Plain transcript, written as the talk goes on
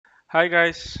Hi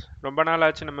guys, ரொம்ப நாள்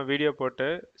ஆச்சு நம்ம வீடியோ போட்டு.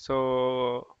 ஸோ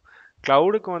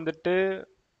க்ளவுடுக்கு வந்துட்டு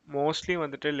மோஸ்ட்லி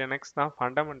வந்துட்டு லினக்ஸ் தான்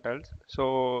ஃபண்டமெண்டல்ஸ். ஸோ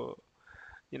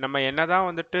நம்ம என்னதான்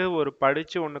வந்துட்டு ஒரு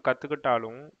படித்து ஒன்று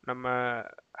கற்றுக்கிட்டாலும் நம்ம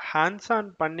ஹேண்ட்ஸ்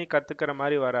ஆன் பண்ணி கற்றுக்கிற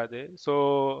மாதிரி வராது. ஸோ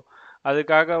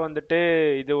அதுக்காக வந்துட்டு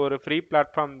இது ஒரு ஃப்ரீ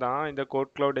பிளாட்ஃபார்ம் தான் இந்த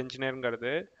கோட் க்ளவுட்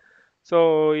இன்ஜினியருங்கிறது. ஸோ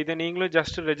இதை நீங்களும்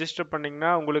ஜஸ்ட் ரெஜிஸ்டர் பண்ணிங்கன்னா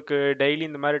உங்களுக்கு டெய்லி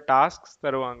இந்த மாதிரி டாஸ்க்ஸ்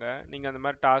தருவாங்க. நீங்கள் அந்த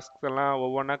மாதிரி டாஸ்க்ஸ் எல்லாம்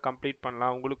ஒவ்வொன்றா கம்ப்ளீட்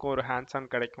பண்ணலாம், உங்களுக்கும் ஒரு ஹேண்ட்ஸ்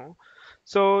ஆன் கிடைக்கும்.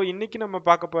 ஸோ இன்னைக்கு நம்ம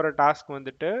பார்க்க போகிற டாஸ்க்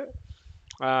வந்துட்டு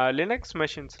லினக்ஸ்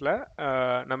மெஷின்ஸில்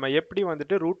நம்ம எப்படி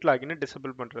வந்துட்டு ரூட் லாகினை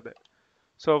டிசபிள் பண்ணுறது.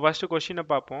 ஸோ ஃபஸ்ட்டு கொஷினை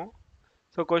பார்ப்போம்.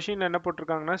 ஸோ கொஷின் என்ன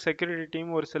போட்டிருக்காங்கன்னா, செக்யூரிட்டி டீம்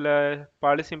ஒரு சில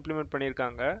பாலிசி இம்ப்ளிமெண்ட்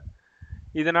பண்ணியிருக்காங்க.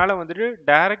 இதனால் வந்துட்டு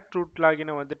டைரக்ட் ரூட்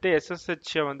லாகினை வந்துட்டு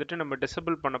எஸ்எஸ்ஹெச்சை வந்துட்டு நம்ம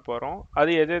டிசபிள் பண்ண போகிறோம்.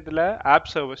 அது இதில் ஆப்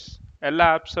சர்வர்ஸ், எல்லா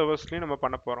ஆப் சர்வர்ஸ்லையும் நம்ம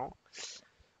பண்ண போகிறோம்.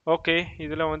 ஓகே,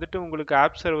 இதில் வந்துட்டு உங்களுக்கு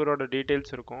ஆப் சர்வரோட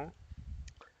டீட்டெயில்ஸ் இருக்கும்.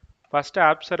 ஃபஸ்ட்டு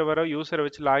ஆப் சர்வரை யூஸரை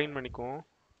வச்சு லாகின் பண்ணிக்குவோம்.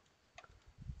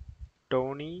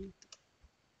 Dhoni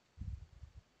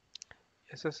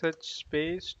SSH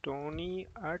space Tony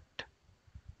at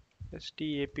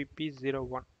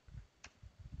stapp01.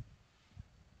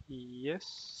 Yes.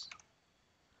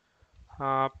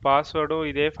 பாஸ்வேர்டும்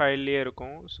இதே ஃபைல்லையே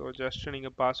இருக்கும். ஸோ ஜஸ்ட்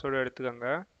நீங்கள் பாஸ்வேர்டு எடுத்துக்கோங்க,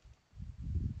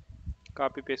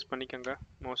 காப்பி பேஸ்ட் பண்ணிக்கோங்க.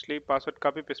 மோஸ்ட்லி பாஸ்வேர்ட்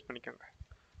காப்பி பேஸ்ட் பண்ணிக்கோங்க.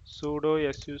 sudo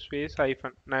su space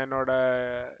hyphen. நான் என்னோட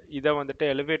இதை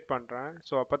வந்துட்டு எலிவேட் பண்ணுறேன்.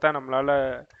 ஸோ அப்போ தான் நம்மளால்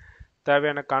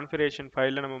தேவையான கான்ஃபிகரேஷன்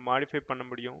ஃபைலில் நம்ம மாடிஃபை பண்ண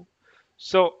முடியும்.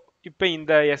 ஸோ இப்போ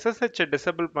இந்த எஸ்எஸ்ஹெச்சை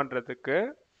டிசபிள் பண்ணுறதுக்கு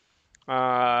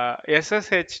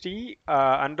SSHD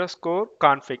 _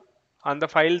 config அந்த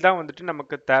ஃபைல் தான் வந்துட்டு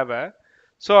நமக்கு தேவை.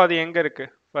 ஸோ அது எங்கே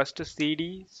இருக்குது? ஃபஸ்ட்டு cd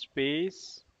space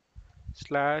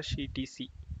 /etc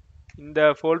இந்த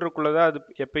ஃபோல்டருக்குள்ளே தான் அது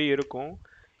எப்பயும் இருக்கும்.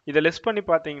 இதை லிஸ்ட் பண்ணி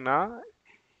பார்த்தீங்கன்னா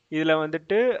இதில்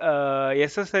வந்துட்டு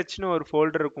SSHன்னு ஒரு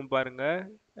ஃபோல்டர் இருக்கும் பாருங்கள்.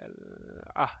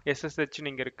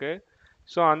 SSHன்னு இங்கே இருக்குது.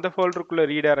 ஸோ அந்த ஃபோல்டருக்குள்ளே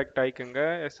ரீடைரக்ட் ஆகிக்குங்க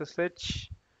SSH.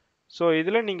 ஸோ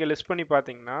இதில் நீங்கள் லிஸ்ட் பண்ணி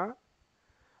பார்த்தீங்கன்னா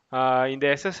இந்த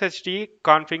SSHD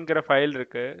கான்ஃபிங்கிற ஃபைல்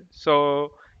இருக்குது. ஸோ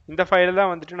இந்த ஃபைல்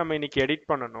தான் வந்துட்டு நம்ம இன்னைக்கு எடிட்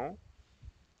பண்ணணும்.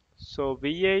 ஸோ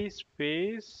vi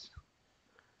space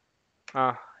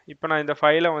இப்போ நான் இந்த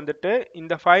ஃபைலை வந்துட்டு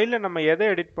இந்த ஃபைலில் நம்ம எதை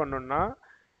எடிட் பண்ணணும்னா,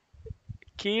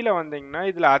 கீழே வந்தீங்கன்னா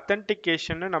இதில்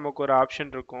அத்தன்டிகேஷன் நமக்கு ஒரு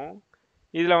ஆப்ஷன் இருக்கும்.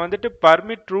 இதில் வந்துட்டு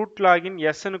பர்மிட் ரூட் லாகின்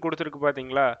எஸ்ன்னு கொடுத்துருக்கு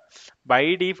பார்த்தீங்களா. பை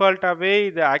டிஃபால்ட்டாகவே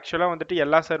இது ஆக்சுவலாக வந்துட்டு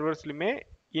எல்லா சர்வர்ஸ்லையுமே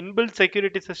இன்பில்ட்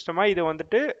செக்யூரிட்டி சிஸ்டமாக இது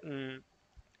வந்துட்டு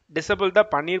டிசபிள்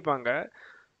தான் பண்ணியிருப்பாங்க.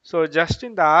 ஸோ ஜஸ்ட்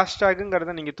இந்த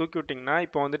ஹேஷ்டேக்குங்கிறத நீங்கள் தூக்கி விட்டிங்கன்னா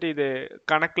இப்போ வந்துட்டு இது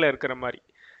கணக்கில் இருக்கிற மாதிரி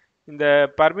இந்த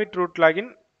பர்மிட் ரூட் லாகின்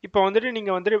இப்போ வந்துட்டு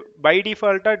நீங்கள் வந்துட்டு பை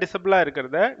டிஃபால்ட்டாக டிசபிளாக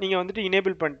இருக்கிறத நீங்கள் வந்துட்டு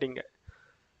இனேபிள் பண்ணிட்டீங்க.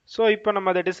 ஸோ இப்போ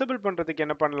நம்ம அதை டிசபிள் பண்ணுறதுக்கு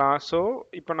என்ன பண்ணலாம்? ஸோ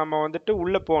இப்போ நம்ம வந்துட்டு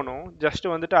உள்ளே போகணும். ஜஸ்ட்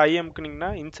வந்துட்டு ஐஎம்க்குனிங்கன்னா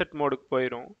இன்செர்ட் மோடுக்கு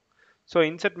போயிடும். ஸோ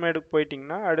இன்செர்ட் மோடுக்கு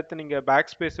போயிட்டிங்கன்னா அடுத்து நீங்கள்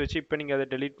பேக் ஸ்பேஸ் வச்சு இப்போ நீங்கள் அதை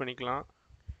டெலீட் பண்ணிக்கலாம்.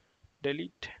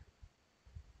 டெலீட்.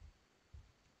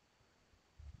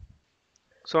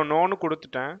 ஸோ நோன்னு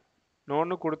கொடுத்துட்டேன்.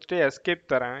 நோன்னு கொடுத்துட்டு எஸ்கேப்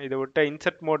தரேன். இதை விட்ட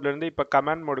இன்செர்ட் மோட்லேருந்து இப்போ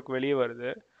கமாண்ட் மோடுக்கு வெளியே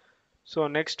வருது. ஸோ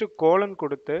நெக்ஸ்ட்டு கோலன்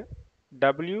கொடுத்து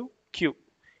WQ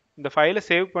இந்த ஃபைலை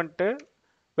சேவ் பண்ணிட்டு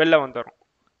வெளில வந்துடும்.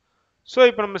 ஸோ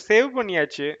இப்போ நம்ம சேவ்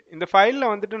பண்ணியாச்சு. இந்த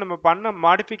ஃபைலில் வந்துட்டு நம்ம பண்ண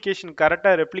மாடிஃபிகேஷன்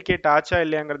கரெக்டாக ரெப்ளிகேட் ஆச்சா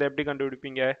இல்லையாங்கிறத எப்படி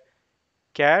கண்டுபிடிப்பீங்க?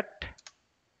 cat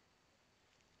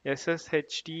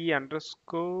SSHD _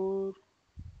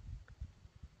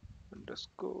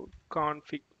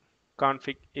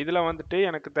 config இதில் வந்துட்டு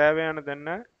எனக்கு தேவையானது என்ன?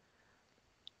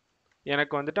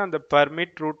 எனக்கு வந்துட்டு அந்த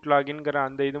பர்மிட் ரூட் லாகின்கிற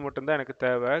அந்த இது மட்டும்தான் எனக்கு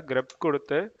தேவை. grep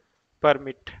கொடுத்து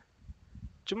பர்மிட்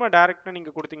சும்மா டைரெக்டாக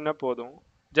நீங்கள் கொடுத்தீங்கன்னா போதும்.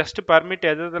 ஜஸ்ட் பர்மிட்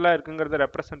எதெல்லாம் இருக்குங்கிறத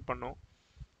ரெப்ரசன்ட் பண்ணும்.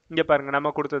 இங்கே பாருங்கள்,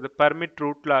 நம்ம கொடுத்தது பர்மிட்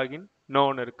ரூட் லாகின்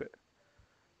நோன்னு இருக்குது.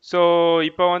 ஸோ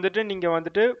இப்போ வந்துட்டு நீங்கள்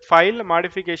வந்துட்டு ஃபைலில்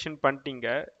மாடிஃபிகேஷன் பண்ணிட்டீங்க.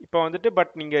 இப்போ வந்துட்டு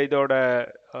பட் நீங்கள் இதோட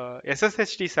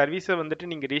SSHD சர்வீஸை வந்துட்டு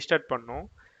நீங்கள் ரீஸ்டார்ட் பண்ணணும்.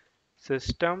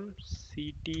 System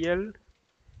ctl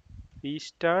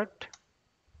restart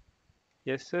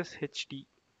SSHD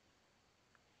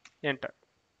enter.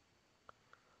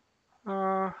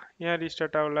 ஏன்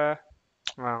ரீஸ்டார்ட் ஆகல?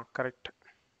 கரெக்ட்,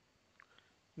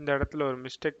 இந்த இடத்துல ஒரு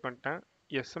மிஸ்டேக் பண்ணிட்டேன்,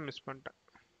 மிஸ் பண்ணிட்டேன்.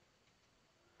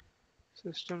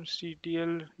 System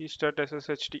ctl restart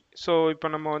SSHD. So இப்போ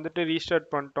நம்ம வந்துட்டு ரீஸ்டார்ட்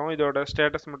பண்ணிட்டோம். இதோட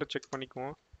ஸ்டேட்டஸ் மட்டும் செக்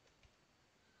பண்ணிக்குவோம்.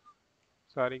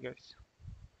 Sorry guys.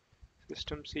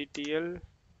 System ctl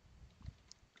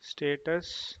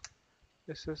status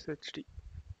SSHD.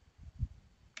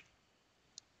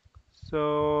 So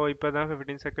இப்போ தான்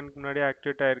 15 செகண்ட்க்கு முன்னாடி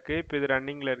ஆக்டிவேட் ஆகிருக்கு. இப்போ இது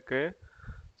ரன்னிங்கில் இருக்குது.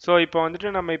 ஸோ இப்போ வந்துட்டு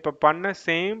நம்ம இப்போ பண்ண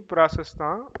சேம் ப்ராசஸ்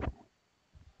தான்.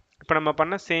 இப்போ நம்ம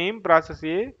பண்ண சேம்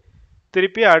ப்ராசஸையே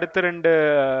திருப்பி அடுத்த ரெண்டு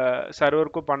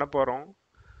சர்வருக்கும் பண்ண போகிறோம்.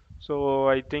 So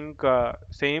I think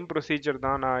same procedure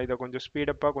தான். நான் இதை கொஞ்சம்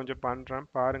ஸ்பீடப்பாக கொஞ்சம் பண்ணுறேன்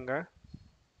பாருங்கள்.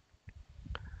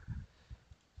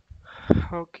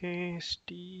 ஓகே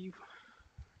ஸ்டீவ்,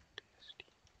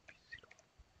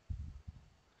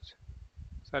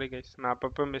 சாரி கைஸ், நான்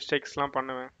அப்பப்போ மிஸ்டேக்ஸ்லாம்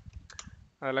பண்ணுவேன்,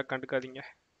 அதெல்லாம் கண்டுக்காதீங்க.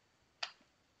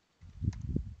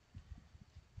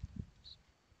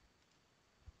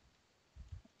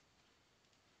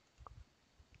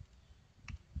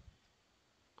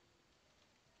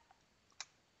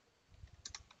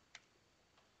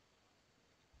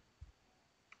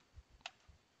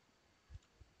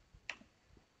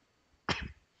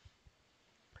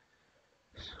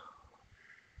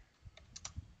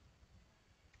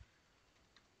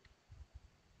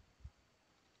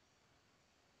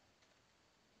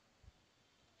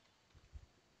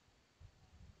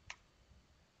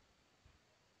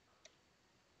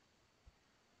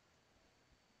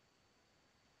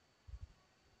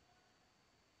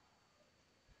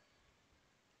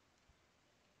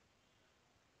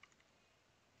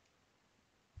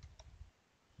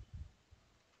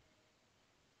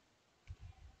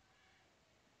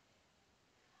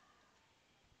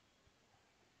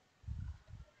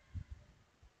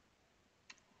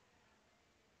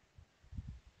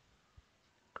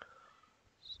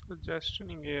 ஸோ ஜஸ்ட்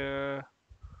நீங்கள்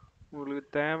உங்களுக்கு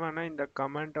தேவைன்னா இந்த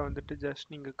கமெண்ட்டை வந்துட்டு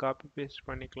ஜஸ்ட் நீங்கள் காப்பி பேஸ்ட்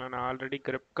பண்ணிக்கலாம். நான் ஆல்ரெடி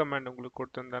grep கமெண்ட் உங்களுக்கு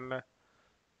கொடுத்துருந்தேன்ல.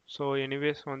 ஸோ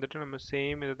எனிவேஸ் வந்துட்டு நம்ம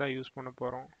சேம் இதை தான் யூஸ் பண்ண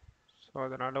போகிறோம். ஸோ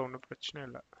அதனால் ஒன்றும் பிரச்சனை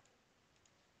இல்லை.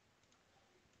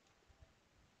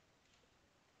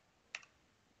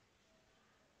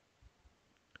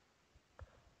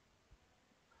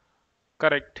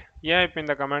 கரெக்ட். ஏன் இப்போ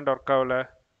இந்த கமெண்ட் ஒர்க் ஆகல?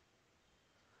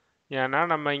 ஏன்னா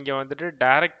நம்ம இங்கே வந்துட்டு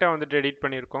டைரெக்டாக வந்துட்டு எடிட்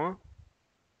பண்ணியிருக்கோம்.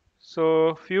 So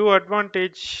few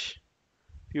advantage,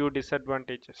 few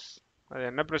disadvantages. அது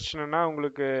என்ன பிரச்சனைனா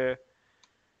உங்களுக்கு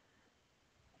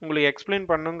எக்ஸ்பிளைன்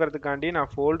பண்ணுங்கிறதுக்காண்டி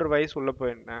நான் ஃபோல்டர் வைஸ் உள்ளே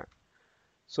போயிருந்தேன்.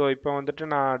 ஸோ இப்போ வந்துட்டு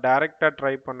நான் டைரெக்டாக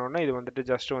ட்ரை பண்ணோன்னா இது வந்துட்டு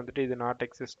ஜஸ்ட் வந்துட்டு இது நாட்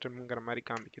எக்ஸிஸ்டம்ங்கிற மாதிரி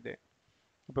காமிக்குது.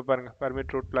 இப்போ பாருங்கள்,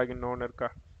 பர்மிட் ரூட் பிளாகின் ஒன்று இருக்கா?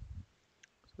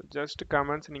 ஸோ ஜஸ்ட்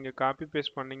கமெண்ட்ஸ் நீங்கள் காப்பி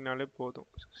பேஸ்ட் பண்ணிங்கனாலே போதும்.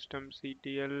 System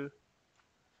CTL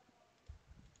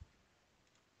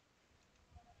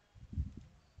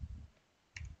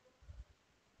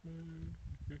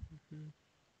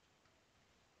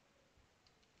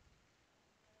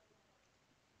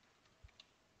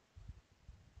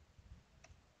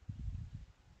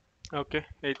okay,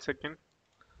 8 seconds.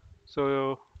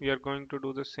 So we are going to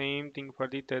do the same thing for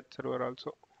the third server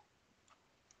also.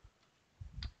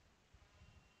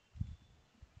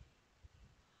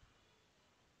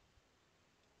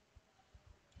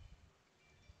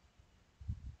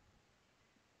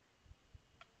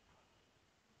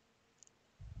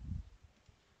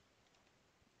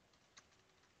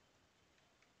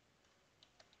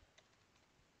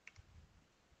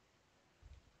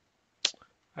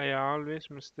 I always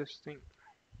miss this thing.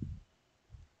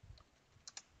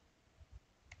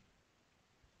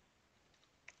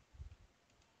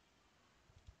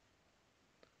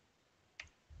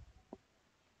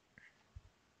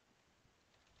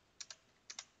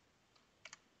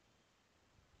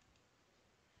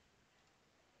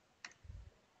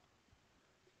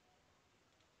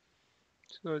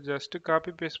 So just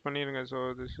copy paste பண்ணிருங்க. So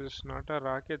this is not a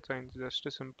rocket science, just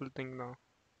a simple thing now.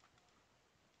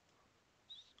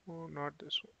 So not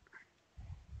this one.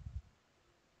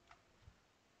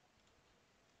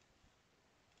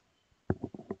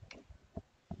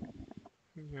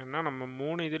 ஏன்னா நம்ம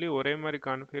 3 இதுலேயும் ஒரே மாதிரி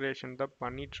configuration தான்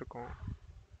பண்ணிட்டு இருக்கோம்.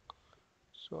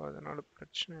 So அதனால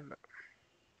பிரச்சனை இல்லை.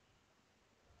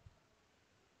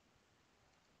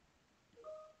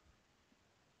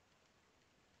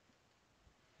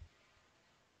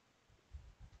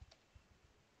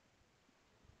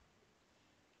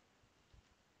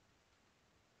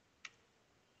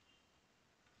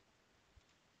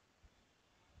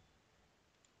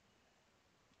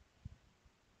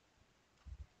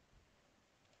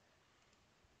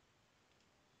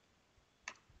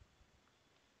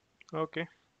 Okay,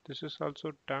 this is also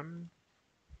done.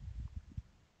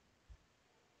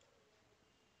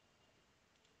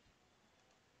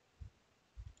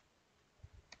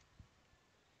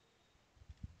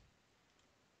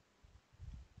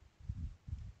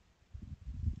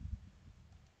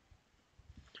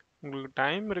 உங்களுக்கு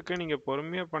டைம் இருக்கு, நீங்க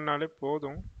பொறுமையா பண்ணாலே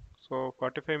போதும். ஸோ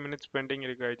 45 மினிட்ஸ் பெண்டிங்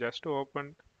இருக்கு. I just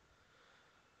open.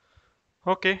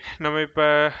 ஓகே, நம்ம இப்போ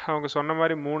அவங்க சொன்ன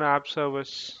மாதிரி 3 ஆப்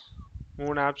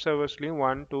சர்வர்ஸ்லையும்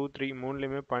 1 2 3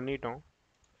 மூணுலையுமே பண்ணிட்டோம்.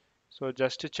 ஸோ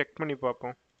ஜஸ்ட் செக் பண்ணி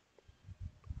பார்ப்போம்.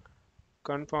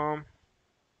 Confirm.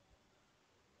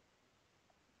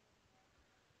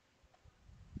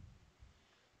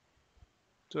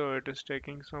 So it is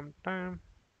taking some time.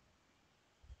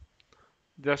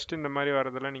 Just இந்த மாதிரி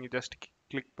வரதெல்லாம் நீங்கள் ஜஸ்ட்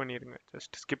கிளிக் பண்ணிடுங்க,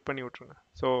 ஜஸ்ட் ஸ்கிப் பண்ணி விட்ருங்க.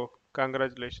 ஸோ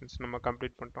கங்க்ராச்சுலேஷன்ஸ், நம்ம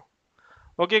கம்ப்ளீட் பண்ணிட்டோம்.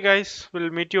 Okay guys,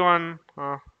 will meet you on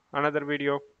another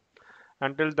video.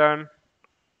 Until then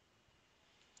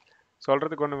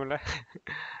சொல்கிறதுக்கு ஒன்றும் இல்லை.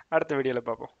 அடுத்த வீடியோவில்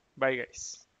பார்ப்போம். Bye guys.